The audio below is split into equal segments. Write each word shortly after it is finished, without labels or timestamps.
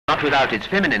not without its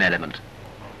feminine element.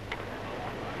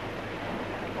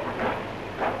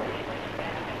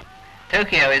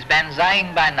 Tokyo is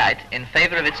banzaiing by night in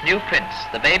favor of its new prince,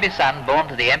 the baby son born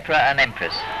to the emperor and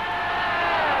empress.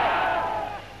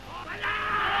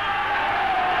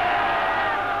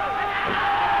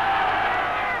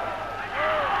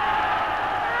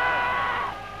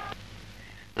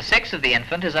 The sex of the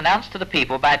infant is announced to the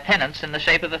people by pennants in the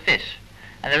shape of a fish,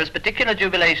 and there is particular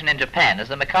jubilation in Japan as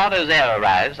the Mikado's heir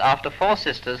arrives after 4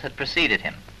 sisters had preceded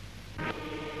him.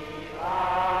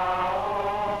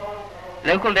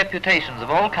 Local deputations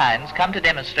of all kinds come to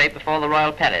demonstrate before the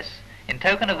royal palace, in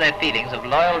token of their feelings of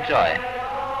loyal joy.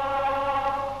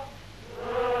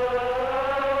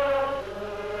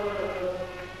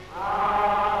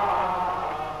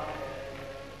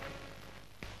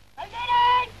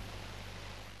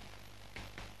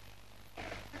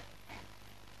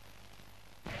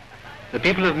 The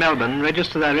people of Melbourne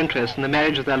register their interest in the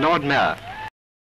marriage of their Lord Mayor